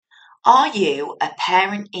Are you a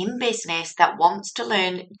parent in business that wants to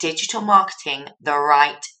learn digital marketing the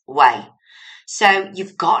right way? So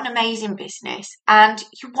you've got an amazing business and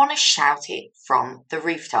you want to shout it from the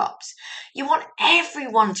rooftops. You want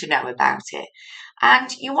everyone to know about it and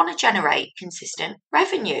you want to generate consistent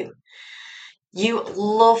revenue. You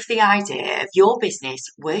love the idea of your business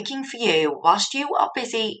working for you whilst you are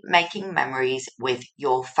busy making memories with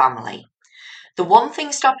your family. The one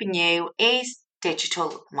thing stopping you is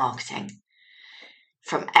digital marketing.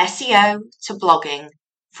 From SEO to blogging,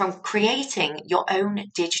 from creating your own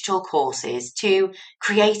digital courses to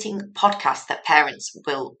creating podcasts that parents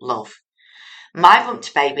will love. My Bump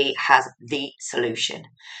to Baby has the solution.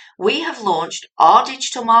 We have launched our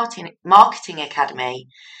digital marketing academy,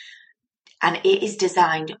 and it is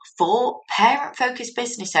designed for parent-focused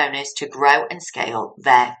business owners to grow and scale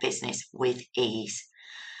their business with ease.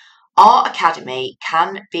 Our academy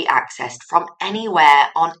can be accessed from anywhere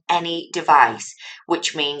on any device,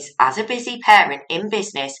 which means as a busy parent in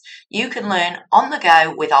business, you can learn on the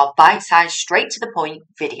go with our bite-sized, straight to the point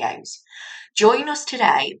videos. Join us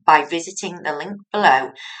today by visiting the link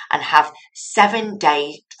below and have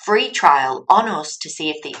 7-day free trial on us to see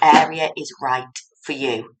if the area is right for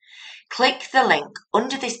you. Click the link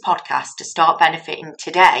under this podcast to start benefiting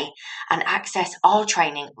today and access our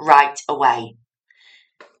training right away.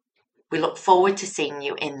 We look forward to seeing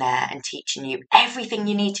you in there and teaching you everything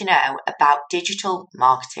you need to know about digital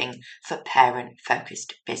marketing for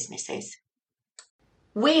parent-focused businesses.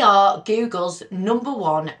 We are Google's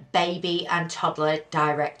 #1 baby and toddler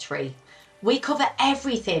directory. We cover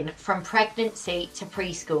everything from pregnancy to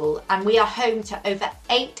preschool, and we are home to over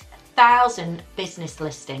 8,000 business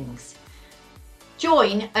listings.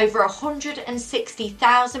 Join over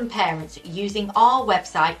 160,000 parents using our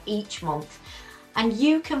website each month, and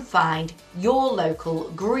you can find your local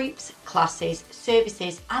groups, classes,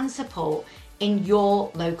 services and support in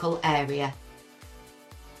your local area.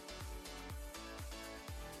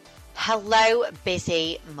 Hello,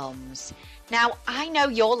 busy mums. Now, I know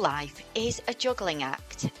your life is a juggling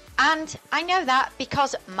act, and I know that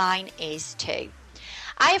because mine is too.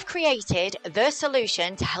 I have created the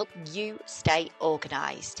solution to help you stay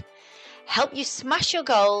organised, help you smash your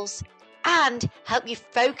goals, and help you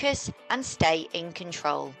focus and stay in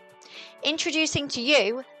control. Introducing to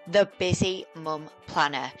you the Busy Mum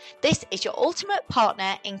Planner. This is your ultimate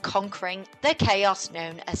partner in conquering the chaos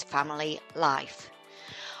known as family life.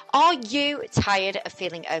 Are you tired of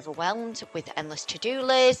feeling overwhelmed with endless to-do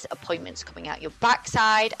lists, appointments coming out your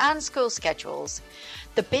backside, and school schedules?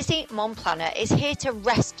 The Busy Mum Planner is here to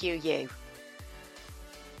rescue you.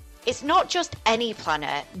 It's not just any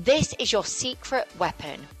planner, this is your secret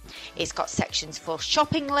weapon. It's got sections for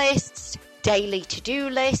shopping lists, daily to-do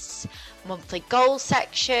lists, monthly goal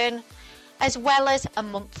section, as well as a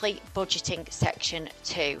monthly budgeting section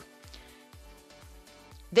too.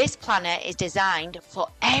 This planner is designed for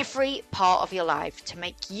every part of your life to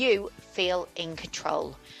make you feel in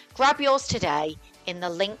control. Grab yours today in the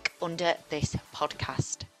link under this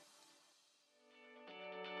podcast.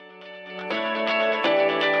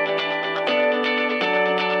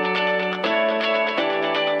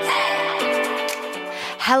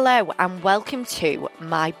 Hello and welcome to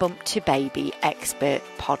My Bump to Baby Expert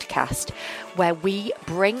Podcast, where we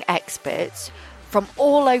bring experts from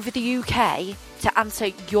all over the UK to answer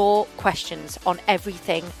your questions on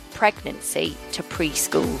everything pregnancy to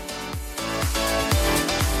preschool.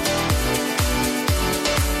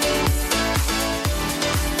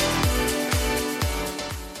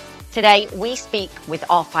 Today, we speak with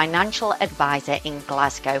our financial advisor in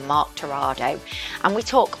Glasgow, Mark Torrado, and we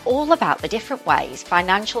talk all about the different ways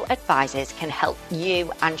financial advisors can help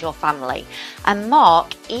you and your family. And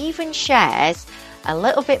Mark even shares a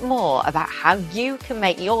little bit more about how you can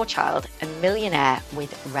make your child a millionaire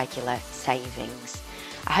with regular savings.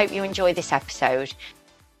 I hope you enjoy this episode.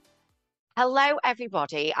 Hello,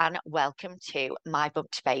 everybody, and welcome to My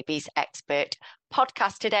Bump to Baby's Expert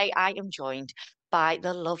Podcast. Today, I am joined by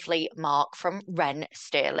the lovely Mark from Wren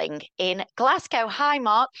Sterling in Glasgow. Hi,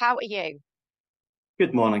 Mark. How are you?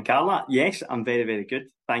 Good morning, Carla. Yes, I'm very, very good.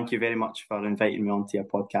 Thank you very much for inviting me onto your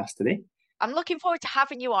podcast today. I'm looking forward to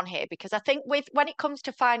having you on here because I think when it comes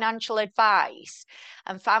to financial advice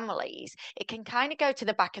and families, it can kind of go to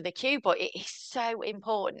the back of the queue, but it is so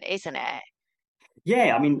important, isn't it?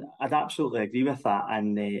 Yeah, I mean, I'd absolutely agree with that.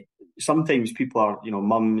 And sometimes people are,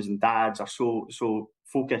 mums and dads are so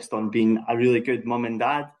focused on being a really good mum and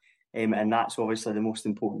dad, and that's obviously the most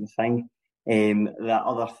important thing. That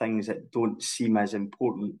other things that don't seem as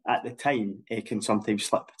important at the time can sometimes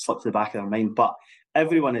slip to the back of their mind. But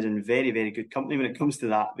everyone is in very, very good company when it comes to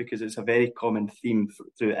that, because it's a very common theme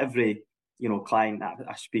through every, client that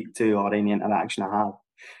I speak to or any interaction I have.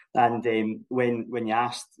 And when you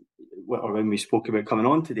asked, or when we spoke about coming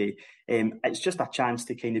on today, it's just a chance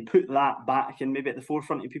to kind of put that back and maybe at the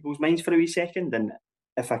forefront of people's minds for a wee second. And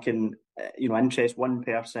if I can, interest one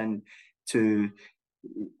person to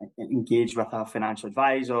engage with a financial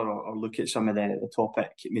advisor, or look at some of the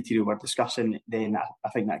topic material we're discussing, then I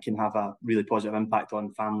think that can have a really positive impact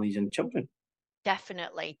on families and children.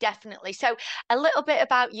 Definitely, definitely. So, a little bit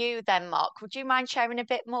about you then, Mark. Would you mind sharing a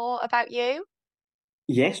bit more about you?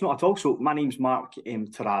 Yes, not at all. So my name's Mark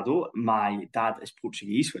Torrado. My dad is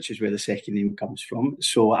Portuguese, which is where the second name comes from.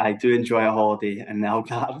 So I do enjoy a holiday in the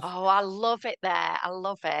Algarve. Oh, I love it there. I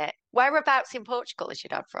love it. Whereabouts in Portugal is your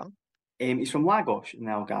dad from? He's from Lagos in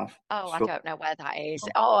the Algarve. Oh, I So don't know where that is.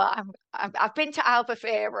 Oh, I've been to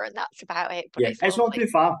Albufeira and that's about it, but yeah, it's it's not lovely.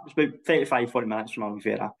 too far. It's about 35, 40 minutes from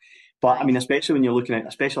Albufeira. But I mean, Nice. especially when you're looking at,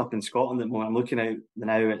 especially up in Scotland at the moment, I'm looking out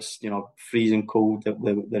now, it's, freezing cold,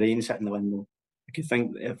 the rain's hitting the window. I could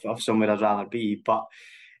think of somewhere I'd rather be. But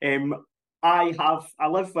um, I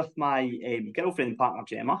live with my girlfriend and partner,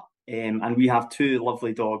 Gemma, and we have two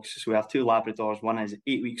lovely dogs. So we have two Labradors. One is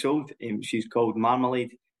 8 weeks old. She's called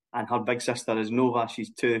Marmalade, and her big sister is Nova.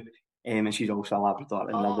 She's two, and she's also a Labrador.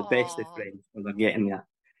 And they're the best of Oh, friends. They're getting there.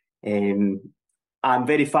 Um, I'm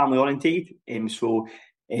very family orientated, so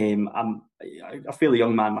I'm a fairly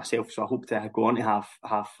young man myself, so I hope to go on to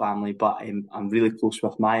have family. But I'm really close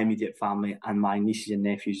with my immediate family, and my nieces and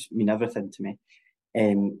nephews mean everything to me.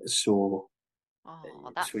 Um, so oh,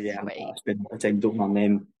 so that's yeah, I sweet. spend a lot of time doting on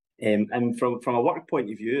them. And from a work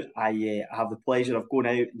point of view, I have the pleasure of going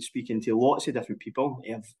out and speaking to lots of different people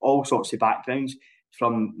of all sorts of backgrounds,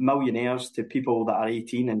 from millionaires to people that are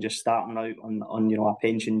 18 and just starting out on a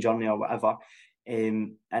pension journey or whatever.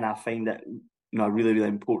 And I find it a really, really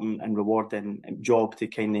important and rewarding job to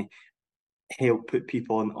kind of help put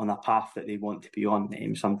people on a path that they want to be on,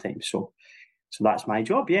 sometimes. So that's my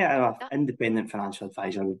job. Yeah, That's an independent financial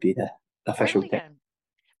advisor would be the official title. brilliant.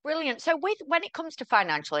 Brilliant. So, with when it comes to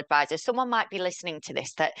financial advisors, someone might be listening to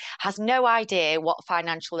this that has no idea what a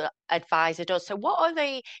financial advisor does. So, what are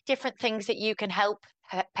the different things that you can help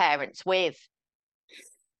parents with?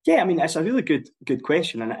 Yeah, I mean, it's a really good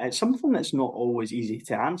question, and it's something that's not always easy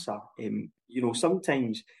to answer.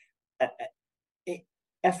 Sometimes i-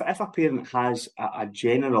 if a parent has a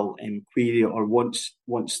general query, or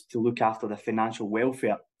wants to look after the financial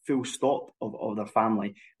welfare, full stop, of their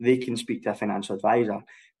family, they can speak to a financial advisor.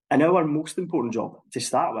 And our most important job to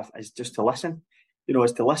start with is just to listen.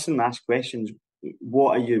 Is to listen and ask questions.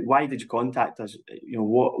 What are you? Why did you contact us?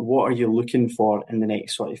 What are you looking for in the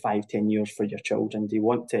next sort of 5, 10 years for your children? Do you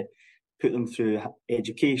want to put them through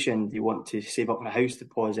education? Do you want to save up a house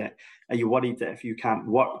deposit? Are you worried that if you can't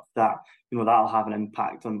work, that that'll have an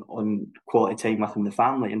impact on quality time within the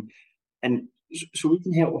family? And so we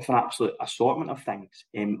can help with an absolute assortment of things.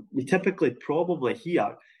 We typically probably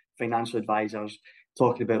hear financial advisors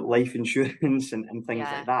talking about life insurance and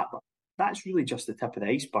things like Yeah. that, but that's really just the tip of the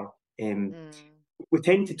iceberg. Um, Mm, we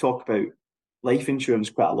tend to talk about life insurance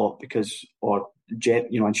quite a lot, because, or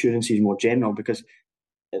insurance is more general, because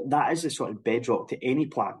that is the sort of bedrock to any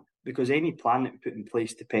plan. Because any plan that we put in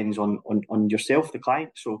place depends on yourself, the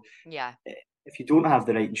client. So yeah. if you don't have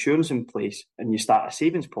the right insurance in place and you start a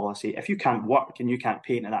savings policy, if you can't work and you can't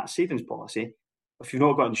pay into that savings policy, if you've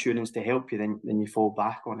not got insurance to help you, then you fall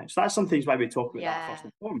back on it. So that's sometimes why we talk about that first Yeah.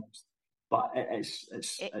 and foremost. But it's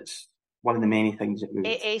it's It it's one of the many things that we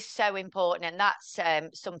would. it is so important, and that's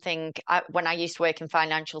something when I used to work in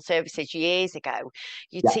financial services years ago,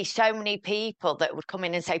 you'd Yeah. see so many people that would come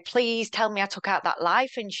in and say, "Please tell me I took out that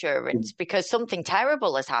life insurance because something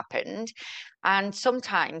terrible has happened." And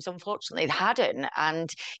sometimes, unfortunately, they hadn't.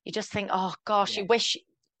 And you just think, oh gosh, Yeah. you wish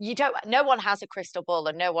you don't, no one has a crystal ball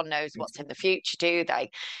and no one knows what's in the future, do they?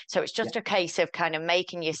 So it's Yeah. just a case of kind of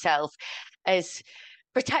making yourself as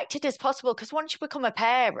protected as possible, because once you become a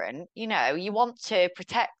parent, you want to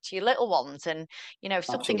protect your little ones. And if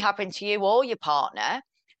something Absolutely. happened to you or your partner,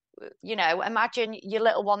 imagine your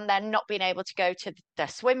little one then not being able to go to the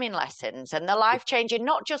swimming lessons, and the life changing,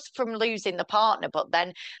 not just from losing the partner, but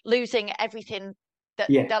then losing everything that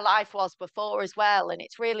Yeah. their life was before as well. And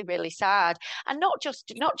it's really, really sad. And not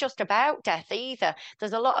just about death either.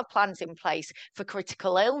 There's a lot of plans in place for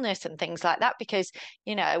critical illness and things like that, because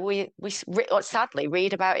we sadly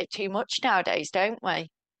read about it too much nowadays, don't we?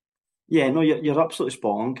 Yeah, no, you're absolutely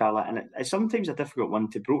spot on, Carla. And it's sometimes a difficult one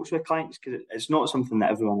to broach with clients, because it's not something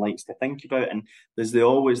that everyone likes to think about. And there's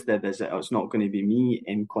always the visit, "Oh, it's not going to be me"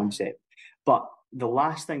 in Mm. concept. But the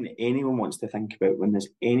last thing that anyone wants to think about when there's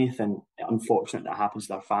anything unfortunate that happens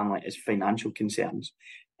to their family is financial concerns.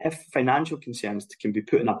 If financial concerns can be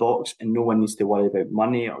put in a box and no one needs to worry about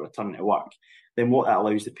money or returning to work, then what that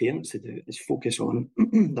allows the parents to do is focus on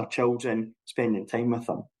their children, spending time with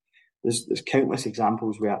them. There's countless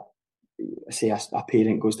examples where, say, a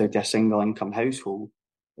parent goes down to a single income household,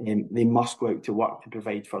 they must go out to work to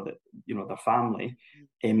provide for their family.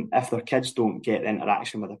 If their kids don't get the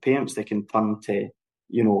interaction with their parents, they can turn to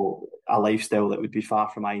a lifestyle that would be far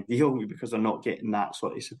from ideal because they're not getting that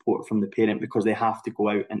sort of support from the parent because they have to go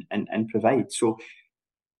out and provide. So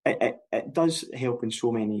it does help in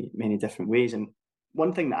so many different ways. And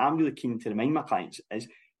one thing that I'm really keen to remind my clients is,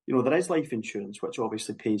 there is life insurance, which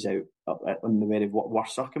obviously pays out on the very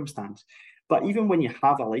worst circumstance. But even when you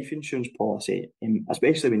have a life insurance policy,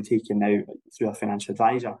 especially when taken out through a financial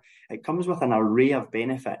advisor, it comes with an array of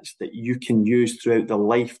benefits that you can use throughout the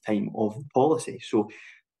lifetime of the policy. So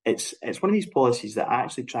it's one of these policies that I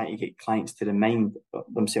actually try to get clients to remind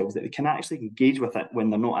themselves that they can actually engage with it when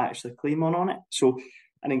they're not actually claiming on it. So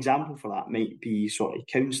an example for that might be sort of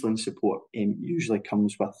counselling support. Usually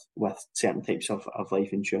comes with certain types of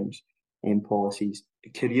life insurance policies,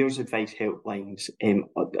 careers advice helplines,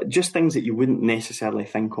 just things that you wouldn't necessarily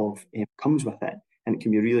think of comes with it, and it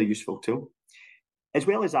can be a really useful tool. As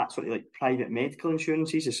well as that, sort of like private medical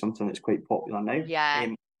insurances is something that's quite popular now. Yeah.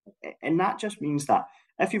 And that just means that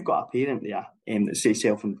if you've got a parent there that's, say,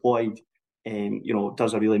 self-employed,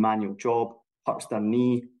 does a really manual job, hurts their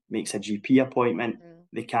knee, makes a GP appointment,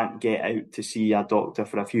 they can't get out to see a doctor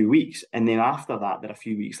for a few weeks. And then after that, they're a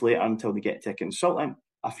few weeks later until they get to a consultant,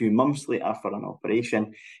 a few months later for an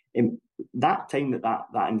operation. That time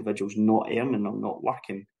that individual's not earning or not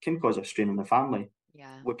working can cause a strain on the family.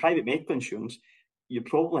 Yeah. With private medical insurance, you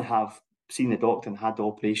probably have seen the doctor and had the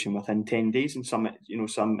operation within 10 days in some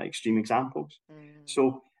extreme examples.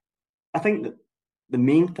 So I think that the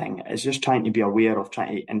main thing is just trying to be aware of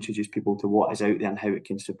trying to introduce people to what is out there and how it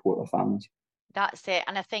can support their families. That's it.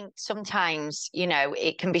 And I think sometimes,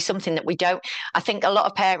 it can be something that we don't. I think a lot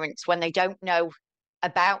of parents, when they don't know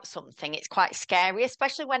about something, it's quite scary,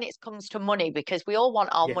 especially when it comes to money, because we all want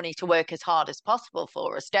our Yeah, money to work as hard as possible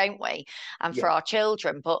for us, don't we? And yeah, for our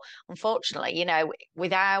children. But unfortunately,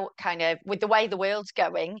 with the way the world's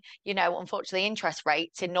going, unfortunately, interest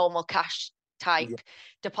rates in normal cash type yeah,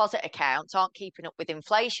 deposit accounts aren't keeping up with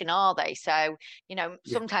inflation, are they? So, yeah,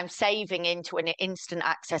 sometimes saving into an instant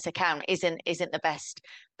access account isn't the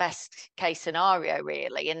best case scenario,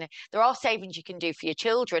 really. And there are savings you can do for your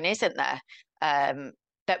children, isn't there?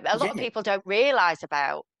 That a lot of yeah, people don't realize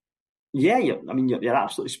about. yeah. You're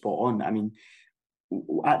absolutely spot on. I mean,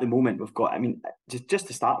 at the moment we've got, just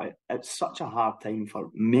to start with, it's such a hard time for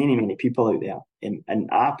many people out there, and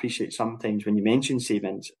I appreciate sometimes when you mention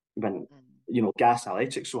savings, when gas and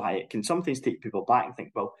electric's so high, it can sometimes take people back and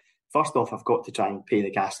think, well, first off, I've got to try and pay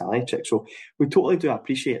the gas and electric. So we totally do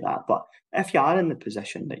appreciate that. But if you are in the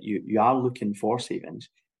position that you are looking for savings,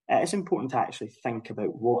 it's important to actually think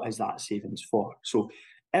about what is that savings for. So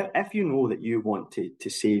if you know that you want to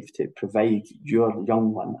save to provide your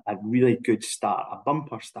young one a really good start, a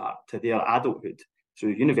bumper start to their adulthood, so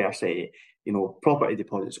university, property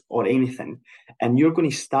deposits or anything, and you're going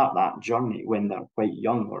to start that journey when they're quite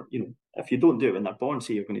young, or if you don't do it when they're born,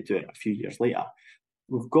 say you're going to do it a few years later,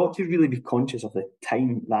 we've got to really be conscious of the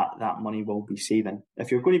time that money will be saving.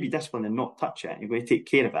 If you're going to be disciplined and not touch it, and you're going to take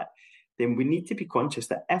care of it, then we need to be conscious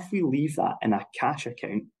that if we leave that in a cash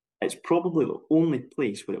account, it's probably the only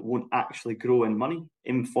place where it won't actually grow in money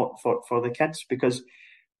for the kids, because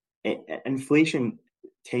inflation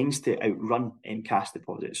tends to outrun cash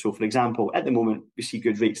deposits. So, for example, at the moment, we see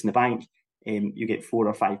good rates in the bank. You get 4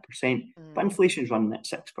 or 5%, but inflation's running at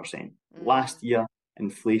 6%. Last year,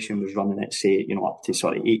 inflation was running at, say, up to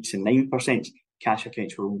sort of 8 and 9%. Cash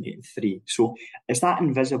accounts were only at 3. So it's that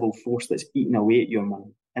invisible force that's eating away at your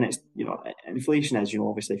money. And it's, inflation is,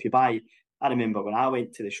 obviously, if you buy, I remember when I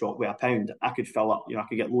went to the shop with £1, I could fill up, I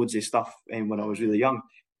could get loads of stuff when I was really young.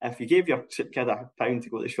 If you gave your kid £1 to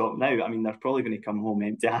go to the shop now, they're probably going to come home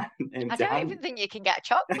empty I empty don't handed. even think you can get a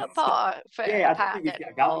chocolate bar for Yeah, a I don't think pound you can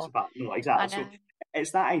get a garbage anymore. bar. No, I exactly. So know.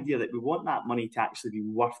 it's that idea that we want that money to actually be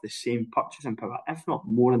worth the same purchasing power, if not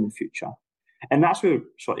more, in the future. And that's where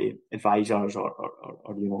sort of advisors or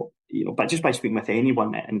but just by speaking with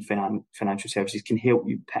anyone in financial services can help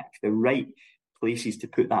you pick the right places to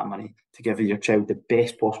put that money to give your child the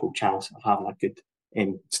best possible chance of having a good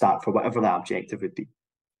start for whatever that objective would be.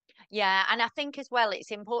 Yeah, and I think as well,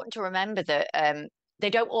 it's important to remember that they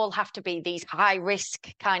don't all have to be these high risk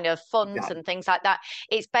kind of funds Exactly. and things like that.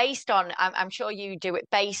 It's based on, I'm sure you do it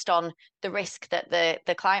based on the risk that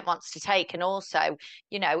the client wants to take. And also,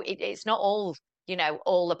 it's not all,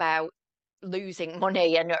 all about losing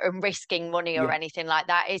money and risking money or Yeah. anything like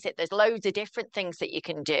that, is it? There's loads of different things that you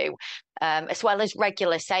can do, as well as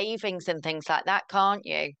regular savings and things like that, can't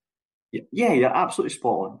you? Yeah, you're absolutely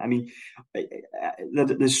spot on. I mean,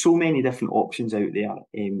 there's so many different options out there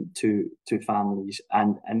to families,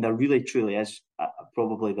 and there really truly is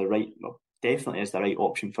probably the right, well, definitely is the right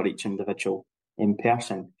option for each individual in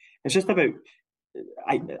person. It's just about,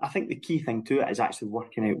 I think the key thing to it is actually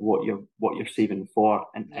working out what you're saving for,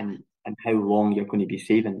 and Yeah. and how long you're going to be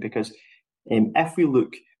saving. Because if we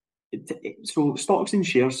look, so stocks and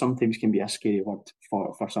shares sometimes can be a scary word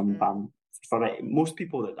for some Mm. for most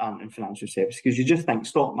people that aren't in financial services, because you just think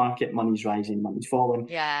stock market, money's rising, money's falling.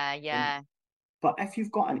 Yeah, Um, yeah, but if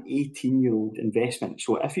you've got an 18-year-old investment,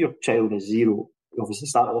 so if your child is zero, you obviously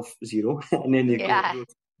start off zero and then they yeah, grow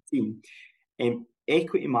to 18.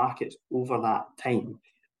 Equity markets over that time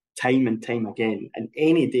and time again, and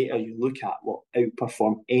any data you look at will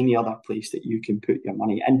outperform any other place that you can put your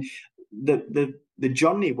money. And the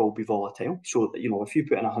journey will be volatile. So that, if you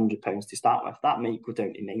put in £100 to start with, that might go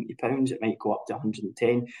down to £90, it might go up to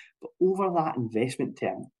 110. But over that investment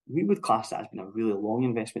term, we would class that as being a really long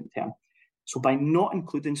investment term. So by not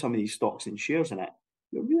including some of these stocks and shares in it,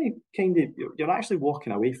 you're really you're actually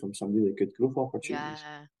walking away from some really good growth opportunities.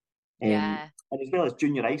 yeah, Um, yeah. and as well as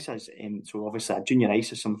junior ISAs, so obviously a junior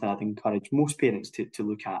ISA is something I'd encourage most parents to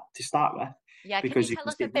look at to start with, Yeah, can you because you tell can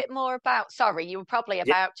us a save. bit more about, sorry, you were probably Yeah,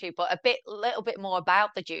 about to, but little bit more about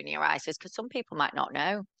the junior ISAs, because some people might not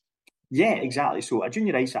know. yeah, exactly. So a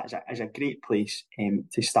junior ISA is a great place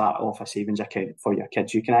to start off a savings account for your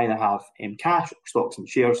kids. You can either have cash, or stocks and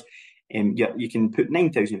shares. You can put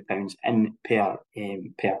 £9,000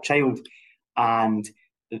 in per child, and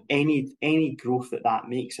any growth that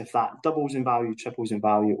makes, if that doubles in value, triples in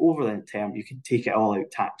value over the term, you can take it all out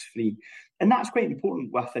tax free. And that's quite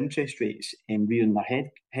important with interest rates rearing their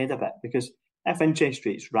head a bit, because if interest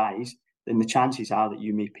rates rise, then the chances are that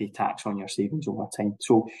you may pay tax on your savings over time.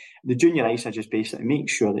 So the junior ISA just basically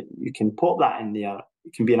makes sure that you can pop that in there.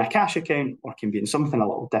 It can be in a cash account or it can be in something a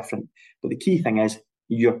little different. But the key thing is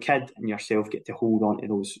your kid and yourself get to hold on to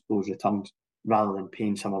those returns, rather than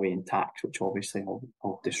paying some away in tax, which obviously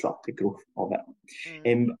will disrupt the growth of it.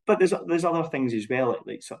 Mm, But there's other things as well,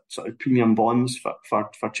 like sort of premium bonds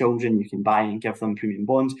for children. You can buy and give them premium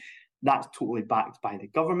bonds. That's totally backed by the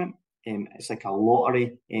government. It's like a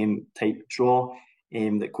lottery type draw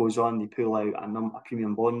that goes on. They pull out a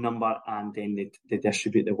premium bond number, and then they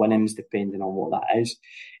distribute the winnings depending on what that is.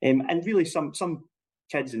 And really, some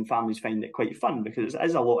kids and families find it quite fun, because there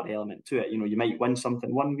is a lot of element to it. You might win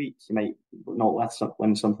something one week, you might not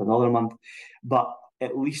win something another month, but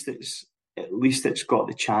at least it's got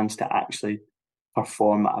the chance to actually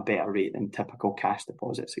perform at a better rate than typical cash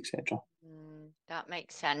deposits, etc. that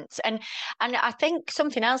makes sense. And I think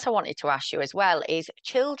something else I wanted to ask you as well is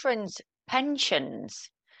children's pensions.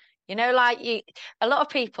 A lot of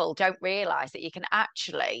people don't realize that you can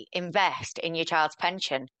actually invest in your child's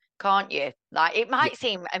pension, can't you? Like, it Yeah, might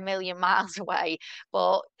seem a million miles away,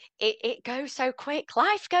 but it goes so quick.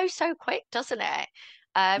 Life goes so quick, doesn't it?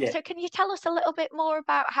 yeah, So can you tell us a little bit more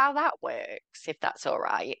about how that works, if that's all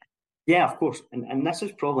right? yeah, of course. And this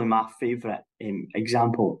is probably my favourite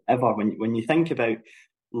example ever, when you think about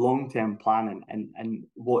long-term planning, and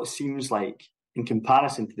what seems like, in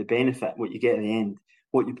comparison to the benefit, what you get at the end,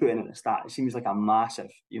 what you put in at the start, it seems like a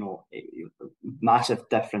massive, massive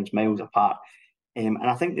difference, miles apart. And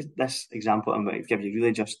I think this example I'm going to give you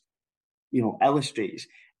really just, illustrates,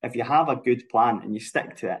 if you have a good plan and you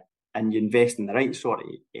stick to it and you invest in the right sort of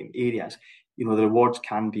areas, the rewards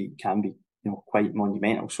can be quite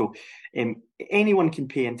monumental. So anyone can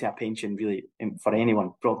pay into a pension, really, for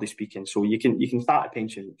anyone, broadly speaking. So you can start a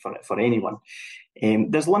pension for anyone.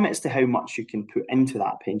 There's limits to how much you can put into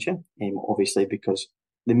that pension, obviously, because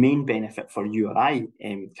the main benefit for you or I,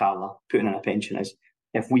 Carla, putting in a pension is,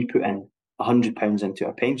 if we put in £100 into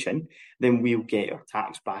a pension, then we'll get our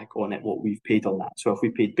tax back on it, what we've paid on that. So if we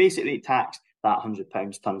paid basic rate tax, that £100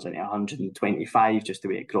 turns into 125, just the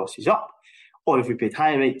way it crosses up. Or if we paid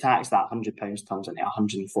higher rate tax, that £100 turns into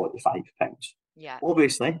 £145. Yeah.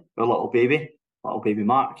 Obviously, our little baby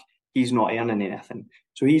Mark, he's not earning anything.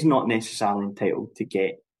 So he's not necessarily entitled to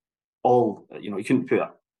get all, he couldn't put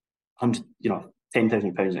 100, £10,000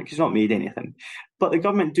 in, because he's not made anything. But the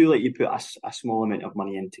government do let you put a small amount of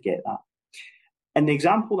money in to get that. And the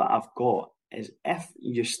example that I've got is, if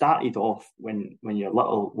you started off when your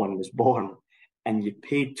little one was born, and you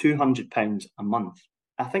paid £200 a month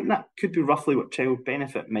I think that could be roughly what child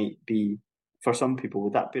benefit might be for some people.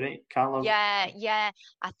 Would that be right, Carla? Yeah.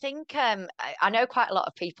 I think I know quite a lot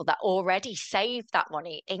of people that already save that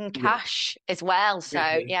money in Yeah. cash as well. So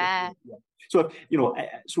yeah. Yeah. So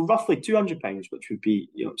so roughly £200, which would be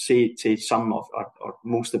say some of or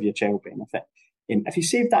most of your child benefit. If you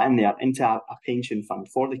save that in there into a pension fund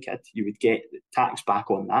for the kid, you would get tax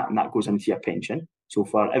back on that, and that goes into your pension. So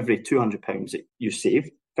for every £200 that you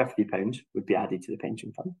saved, £50 would be added to the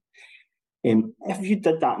pension fund. If you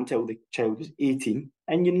did that until the child was 18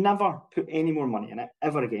 and you never put any more money in it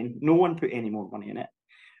ever again, no one put any more money in it,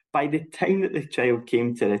 by the time that the child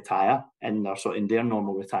came to retire in their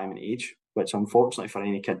normal retirement age, which unfortunately for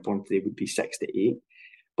any kid born today would be 68,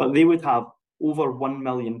 but they would have over £1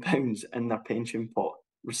 million in their pension pot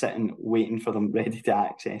sitting waiting for them ready to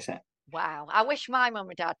access it. Wow. I wish my mum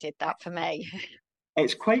and dad did that for me.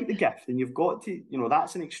 It's quite the gift, and you've got to,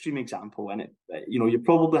 that's an extreme example, and you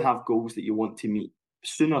probably have goals that you want to meet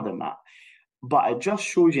sooner than that, but it just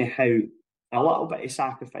shows you how a little bit of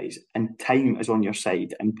sacrifice and time is on your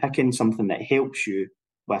side, and picking something that helps you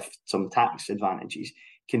with some tax advantages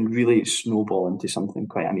can really snowball into something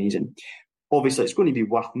quite amazing. Obviously, it's going to be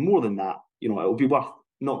worth more than that. It'll be worth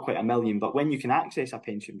not quite £1 million, but when you can access a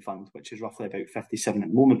pension fund, which is roughly about 57 at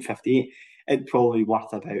the moment, 58, it'd probably be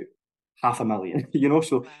worth about £500,000.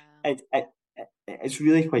 So Wow. it's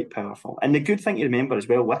really quite powerful. And the good thing to remember as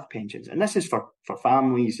well with pensions, and this is for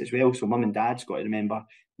families as well, so mum and dad's got to remember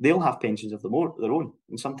they'll have pensions of their own,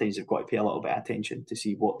 and sometimes they've got to pay a little bit of attention to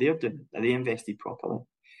see what they're doing. Are they invested properly?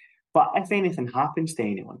 But if anything happens to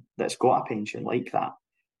anyone that's got a pension like that,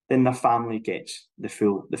 then their family gets the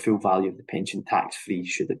full value of the pension tax free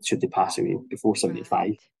should they pass away before 75.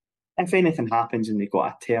 Right. If anything happens and they've got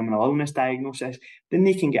a terminal illness diagnosis, then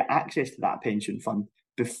they can get access to that pension fund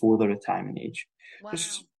before their retirement age. Wow.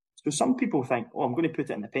 So some people think, I'm going to put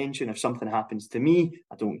it in the pension. If something happens to me,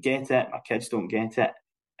 I don't get it. My kids don't get it.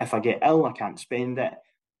 If I get ill, I can't spend it.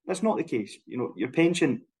 That's not the case. Your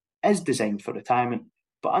pension is designed for retirement,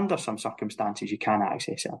 but under some circumstances, you can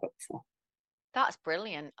access it a bit before. That's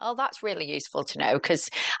brilliant. Oh, that's really useful to know, because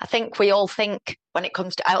I think we all think when it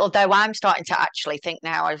comes to, although I'm starting to actually think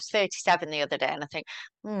now, I was 37 the other day and I think,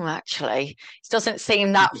 actually, it doesn't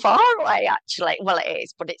seem that far away, actually. Well, it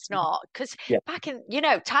is, but it's not, because back in,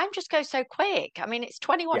 time just goes so quick. I mean, it's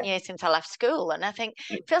 21 years since I left school, and I think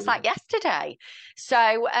it feels like yesterday.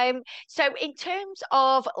 So, so in terms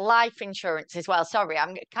of life insurance as well, sorry,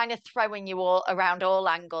 I'm kind of throwing you all around all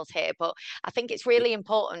angles here, but I think it's really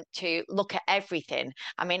important to look at everything.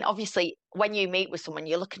 I mean, obviously, when you meet with someone,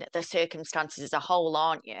 you're looking at the circumstances as a whole,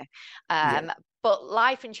 aren't you? But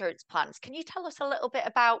life insurance plans, can you tell us a little bit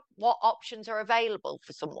about what options are available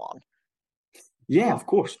for someone? Yeah, of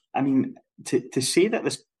course. I mean, to say that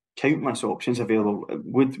there's countless options available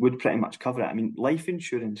would pretty much cover it. I mean, life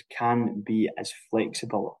insurance can be as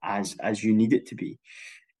flexible as you need it to be.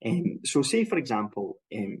 So say, for example,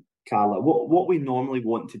 Carla, what we normally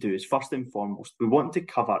want to do is, first and foremost, we want to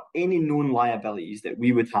cover any known liabilities that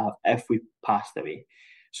we would have if we passed away.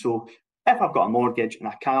 So if I've got a mortgage and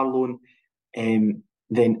a car loan,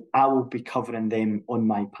 then I will be covering them on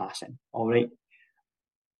my passing. All right.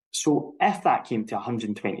 So if that came to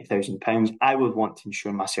 £120,000, I would want to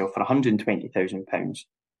insure myself for £120,000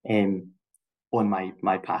 on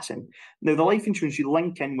my passing. Now, the life insurance, you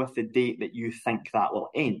link in with the date that you think that will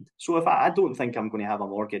end. So if I don't think I'm going to have a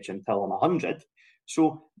mortgage until I'm 100,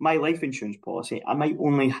 so my life insurance policy, I might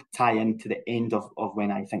only tie into the end of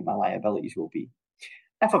when I think my liabilities will be.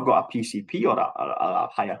 If I've got a PCP or a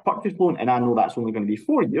hire purchase loan, and I know that's only going to be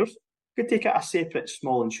 4 years, I could take out a separate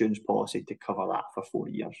small insurance policy to cover that for 4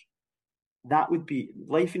 years. That would be,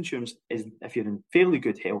 life insurance is, if you're in fairly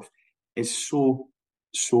good health, is so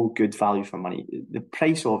good value for money. The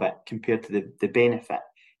price of it compared to the benefit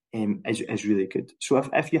is really good. So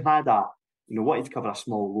if you had wanted to cover a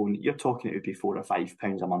small loan, you're talking it would be £4 or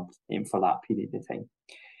 £5 a month for that period of time.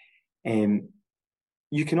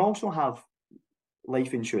 You can also have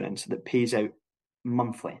life insurance that pays out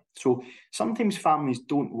monthly. So sometimes families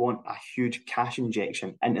don't want a huge cash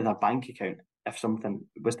injection into their bank account if something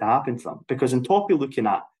was to happen to them, because on top of looking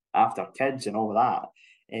at after kids and all of that,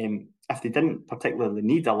 if they didn't particularly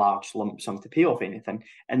need a large lump sum to pay off anything,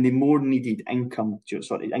 and they more needed income to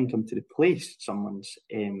replace someone's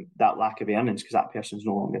that lack of earnings because that person's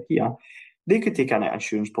no longer here, they could take an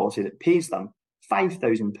insurance policy that pays them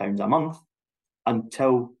 £5,000 a month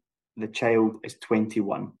until the child is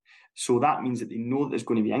 21. So that means that they know that there's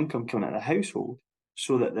going to be income coming out of the household,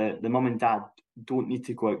 so that the mum and dad don't need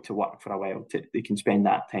to go out to work for a while. They can spend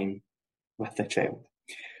that time with the child.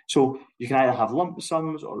 So you can either have lump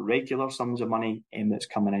sums or regular sums of money that's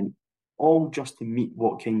coming in, all just to meet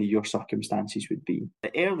what kind of your circumstances would be.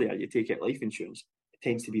 The earlier you take out life insurance, it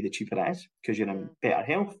tends to be the cheaper it is because you're in better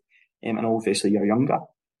health, and obviously you're younger.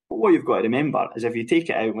 But what you've got to remember is if you take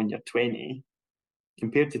it out when you're 20,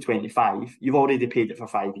 compared to 25, you've already paid it for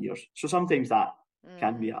 5 years. So sometimes that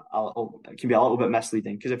can be a little bit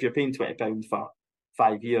misleading, because if you're paying £20 for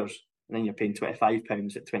 5 years and then you're paying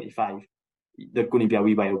 £25 at 25, they're going to be a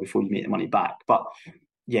wee while before you make the money back. But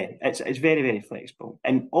yeah, it's very, very flexible.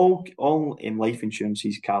 And all life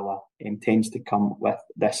insurances, Carla, tends to come with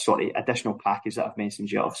this sort of additional package that I've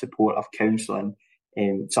mentioned, of support, of counselling.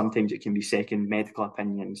 Sometimes it can be second medical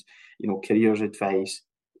opinions, careers advice,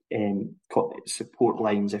 support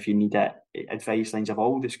lines if you need it, advice lines of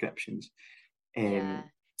all descriptions. Yeah.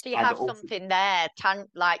 So you And have also, something there,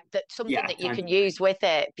 like that, something that you can use with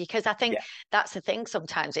it. Because I think that's the thing.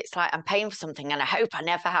 Sometimes it's like I'm paying for something and I hope I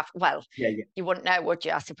never have. Well, you wouldn't know, would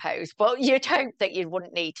you? I suppose, but you'd hope that you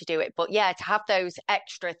wouldn't need to do it. But yeah, to have those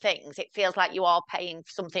extra things, it feels like you are paying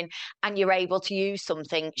for something and you're able to use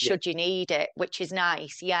something should you need it, which is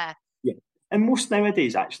nice. Yeah. Yeah. And most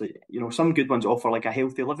nowadays, actually, some good ones offer like a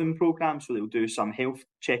healthy living program. So they'll do some health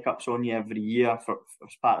checkups on you every year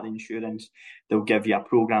as part of the insurance. They'll give you a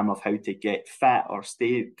program of how to get fit or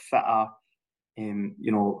stay fitter. I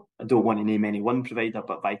don't want to name any one provider,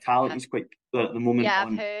 but Vitality is quite popular at the moment. Yeah,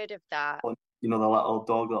 I've heard of that. On the little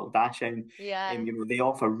dog, little Dachshund. Yeah. They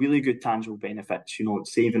offer really good tangible benefits.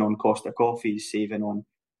 Saving on Costa coffees, saving on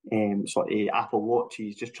sort of Apple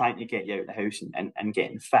Watches, just trying to get you out of the house and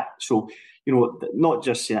getting fit. So, not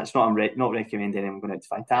just saying it's not recommending anyone going out to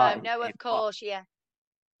Vitality. No, of course, yeah.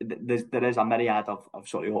 There is a myriad of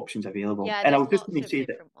sort of options available. Yeah, and I there's was just lots going to of say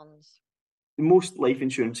different ones. most life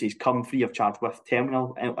insurances come free of charge with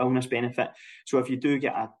terminal illness benefit. So if you do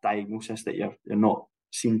get a diagnosis that you're not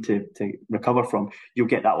seen to recover from, you'll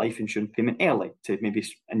get that life insurance payment early to maybe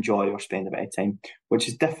enjoy or spend a bit of time, which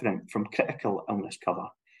is different from critical illness cover,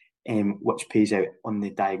 which pays out on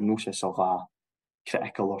the diagnosis of a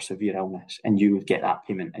critical or severe illness, and you would get that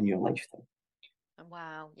payment in your lifetime.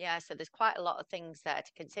 Wow. Yeah. So there's quite a lot of things there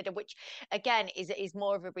to consider, which again is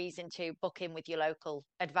more of a reason to book in with your local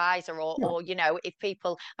advisor or if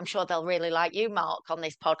people, I'm sure they'll really like you, Mark, on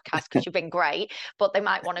this podcast because you've been great, but they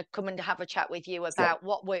might want to come and have a chat with you about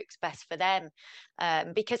what works best for them.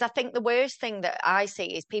 Because I think the worst thing that I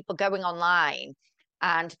see is people going online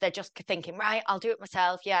and they're just thinking, right, I'll do it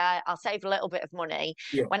myself. Yeah, I'll save a little bit of money.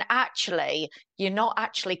 Yeah. When actually you're not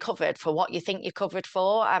actually covered for what you think you're covered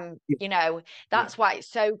for. That's why it's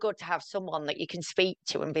so good to have someone that you can speak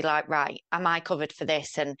to and be like, right, am I covered for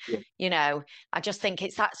this? And, I just think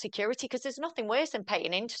it's that security, because there's nothing worse than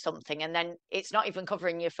paying into something and then it's not even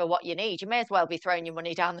covering you for what you need. You may as well be throwing your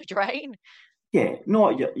money down the drain. Yeah, no,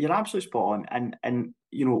 you're absolutely spot on. And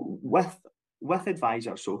with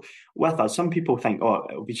advisors, so with us, some people think, oh,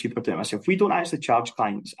 it'll be cheaper doing it myself. We don't actually charge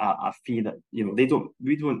clients a fee that,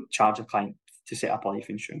 we don't charge a client to set up a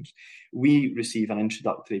life insurance. We receive an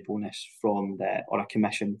introductory bonus or a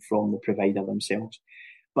commission from the provider themselves.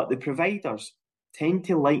 But the providers tend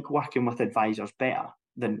to like working with advisors better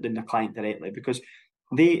than the client directly, because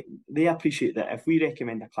they appreciate that if we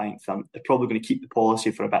recommend a client for them, they're probably going to keep the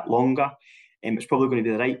policy for a bit longer. It's probably going to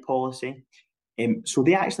be the right policy. So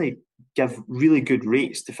they actually give really good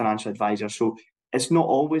rates to financial advisors. So it's not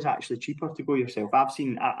always actually cheaper to go yourself.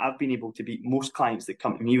 I've been able to beat most clients that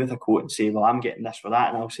come to me with a quote and say, well, I'm getting this for that.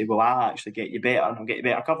 And I'll say, well, I'll actually get you better and I'll get you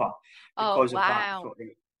better cover.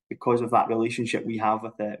 Because of that relationship we have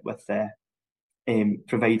with the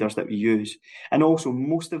providers that we use. And also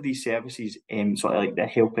most of these services, sort of like the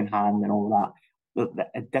helping hand and all that, the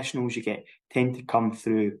additionals you get tend to come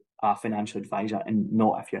through a financial advisor and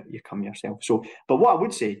not if you come yourself. So, but what I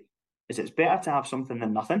would say is it's better to have something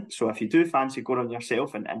than nothing. So if you do fancy going on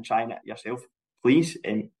yourself and trying it yourself, please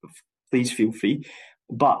feel free.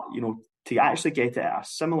 But to actually get it at a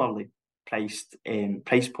similarly priced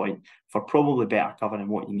price point for probably better covering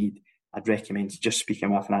what you need, I'd recommend just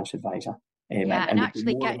speaking with a financial advisor. And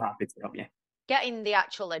actually more than happy to help you. Getting the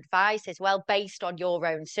actual advice as well based on your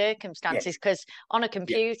own circumstances, because on a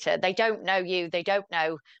computer they don't know you, they don't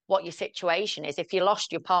know what your situation is. If you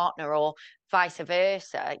lost your partner or vice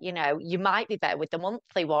versa, you might be better with the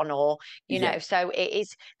monthly one, or so it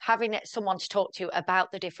is having someone to talk to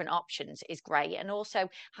about the different options is great. And also,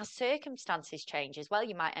 as circumstances change as well,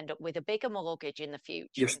 you might end up with a bigger mortgage in the future.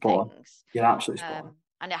 You're spot on. You're absolutely spot on.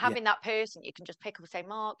 And having that person, you can just pick up and say,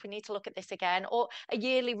 Mark, we need to look at this again, or a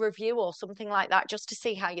yearly review or something like that, just to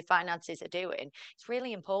see how your finances are doing. It's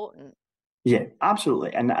really important. Yeah,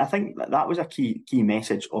 absolutely. And I think that was a key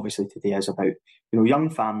message, obviously, today is about, young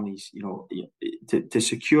families, to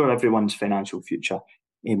secure everyone's financial future.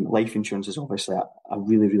 Life insurance is obviously a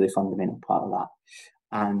really, really fundamental part of that.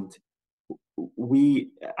 And we,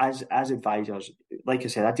 as advisors, like I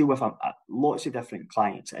said, I deal with lots of different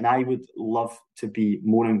clients, and I would love to be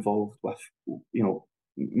more involved with,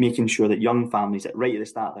 making sure that young families at right at the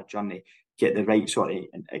start of their journey get the right sort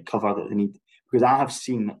of cover that they need. Because I have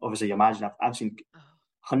seen, obviously, imagine I've seen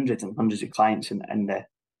hundreds and hundreds of clients in the.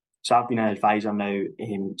 So I've been an advisor now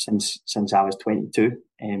since I was 22,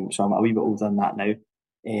 so I'm a wee bit older than that now.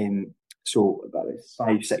 So about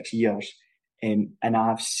 5 6 years, and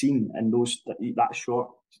I've seen in that short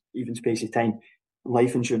even space of time,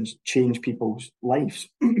 life insurance change people's lives,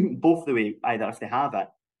 both the way either if they have it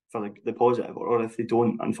for the positive, or if they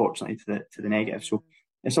don't, unfortunately, to the negative. So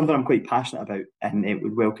it's something I'm quite passionate about, and it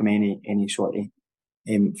would welcome any sort of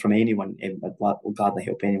from anyone. I'd gladly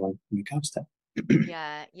help anyone in regards to it.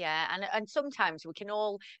 Yeah, yeah. And sometimes we can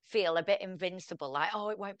all feel a bit invincible, like, oh,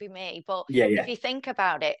 it won't be me. But Yeah, if yeah, you think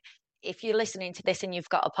about it, if you're listening to this and you've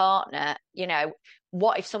got a partner,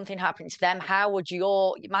 what if something happened to them? How would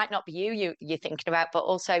it might not be you're thinking about, but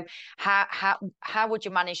also how would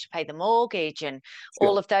you manage to pay the mortgage and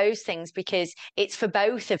all sure. of those things? Because it's for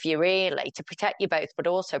both of you really to protect you both, but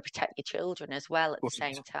also protect your children as well at Of the course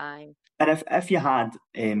it is. same time. And if you had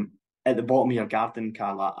at the bottom of your garden,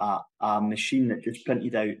 Carla, a machine that just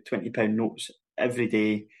printed out £20 notes every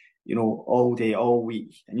day, all day, all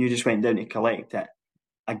week, and you just went down to collect it,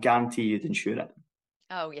 I guarantee you'd insure it.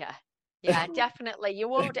 Oh, yeah. Yeah, definitely. You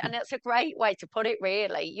would. And it's a great way to put it,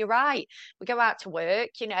 really. You're right. We go out to work,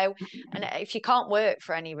 and if you can't work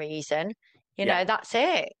for any reason, Yeah, that's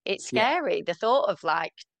it. It's yeah, scary. The thought of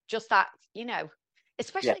like just that, yeah.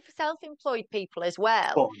 especially for self-employed people as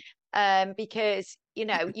well. Spot on. Because,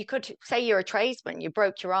 you could say you're a tradesman, you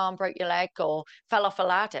broke your arm, broke your leg, or fell off a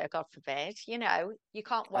ladder, God forbid, you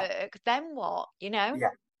can't Uh, work. Then what? yeah,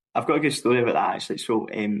 I've got a good story about that actually. So,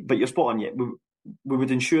 but you're spot on. Yeah, we would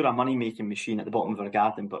insure a money making machine at the bottom of our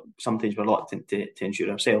garden, but sometimes we're reluctant to insure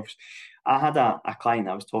ourselves. I had a client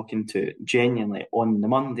I was talking to genuinely on the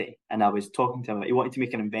Monday, and I was talking to him about he wanted to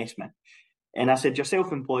make an investment. And I said, you're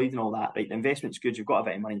self-employed and all that, right? The investment's good, you've got a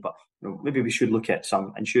bit of money, but maybe we should look at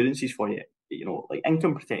some insurances for you, like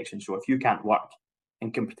income protection. So if you can't work,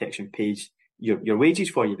 income protection pays your wages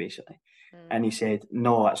for you, basically. And he Mm. said,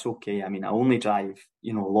 no, that's okay. I mean, I only drive,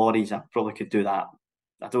 lorries. I probably could do that.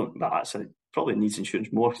 I don't, but probably needs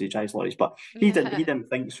insurance more because he drives lorries, but he didn't, he Yeah. didn't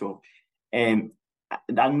think so. Um,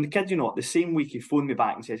 and the kid, the same week he phoned me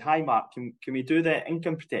back and says, "Hi, Mark, can we do the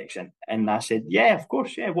income protection?" And I said, "Yeah, of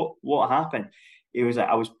course, yeah." What happened? He was like,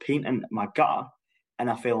 "I was painting my gutter and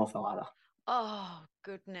I fell off the ladder." Oh,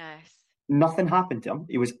 goodness. Nothing happened to him.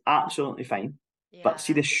 He was absolutely fine. But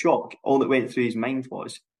see, Yeah. the shock, all that went through his mind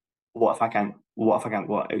was, "What if I can't? What if I can't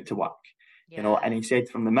go out to work?" And Yeah. he said,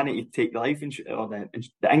 from the minute you take the life insurance or the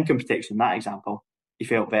income protection, that example, he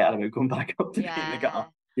felt better about going back up to painting the gutter.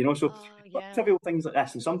 Yeah. So Oh, but yeah. trivial things like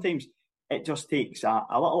this, and sometimes it just takes a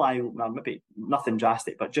little eye opener, maybe nothing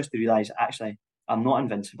drastic, but just to realise actually I'm not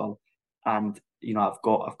invincible, and I've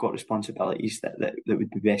got responsibilities that would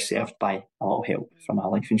be best served by a little help from a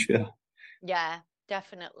life insurer. Yeah,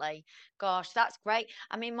 definitely. Gosh, that's great.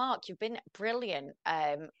 I mean, Mark, you've been brilliant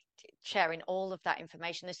sharing all of that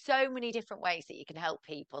information. There's so many different ways that you can help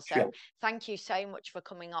people. So Sure. thank you so much for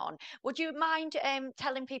coming on. Would you mind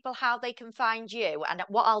telling people how they can find you? And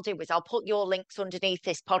what I'll do is I'll put your links underneath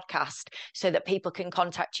this podcast so that people can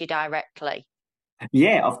contact you directly.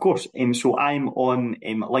 Yeah, of course. So I'm on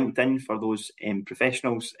LinkedIn for those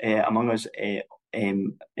professionals among us.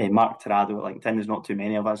 Mark Tirado at LinkedIn. There's not too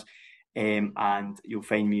many of us. And you'll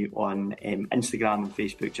find me on Instagram and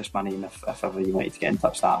Facebook, just my name, if ever you wanted to get in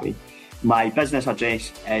touch that way. My business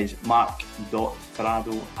address is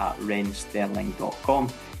mark.tirado@rensterling.com.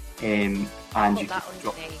 I'll And put you that can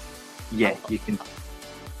underneath. yeah,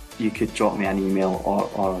 you could drop me an email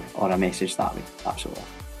or a message that way. Absolutely.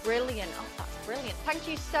 Brilliant. Oh, that's brilliant. Thank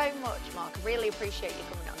you so much, Mark. I really appreciate you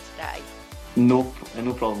coming on today. No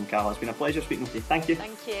problem, Carla. It's been a pleasure speaking with you. Thank you.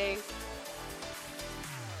 Thank you.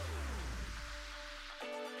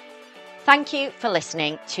 Thank you for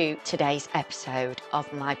listening to today's episode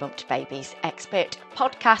of My Bump to Babies Expert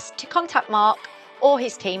Podcast. To contact Mark or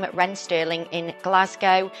his team at Ren Sterling in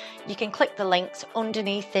Glasgow, you can click the links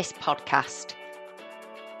underneath this podcast.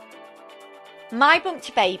 My Bump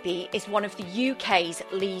to Baby is one of the UK's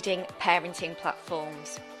leading parenting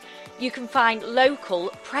platforms. You can find local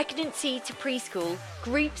pregnancy to preschool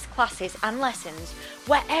groups, classes and lessons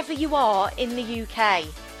wherever you are in the UK.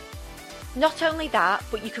 Not only that,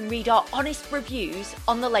 but you can read our honest reviews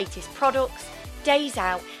on the latest products, days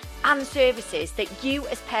out, and services that you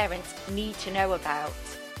as parents need to know about.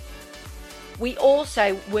 We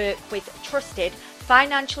also work with trusted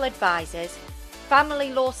financial advisors,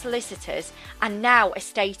 family law solicitors, and now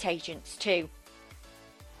estate agents too.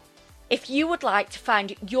 If you would like to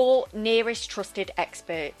find your nearest trusted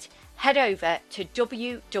expert, head over to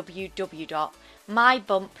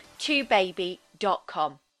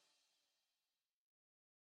www.mybump2baby.com.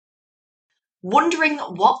 Wondering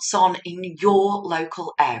what's on in your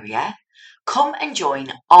local area? Come and join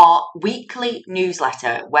our weekly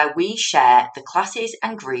newsletter where we share the classes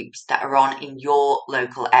and groups that are on in your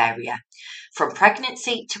local area. From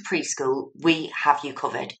pregnancy to preschool, we have you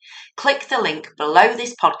covered. Click the link below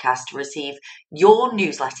this podcast to receive your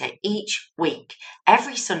newsletter each week,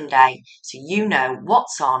 every Sunday, so you know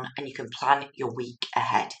what's on and you can plan your week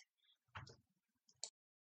ahead.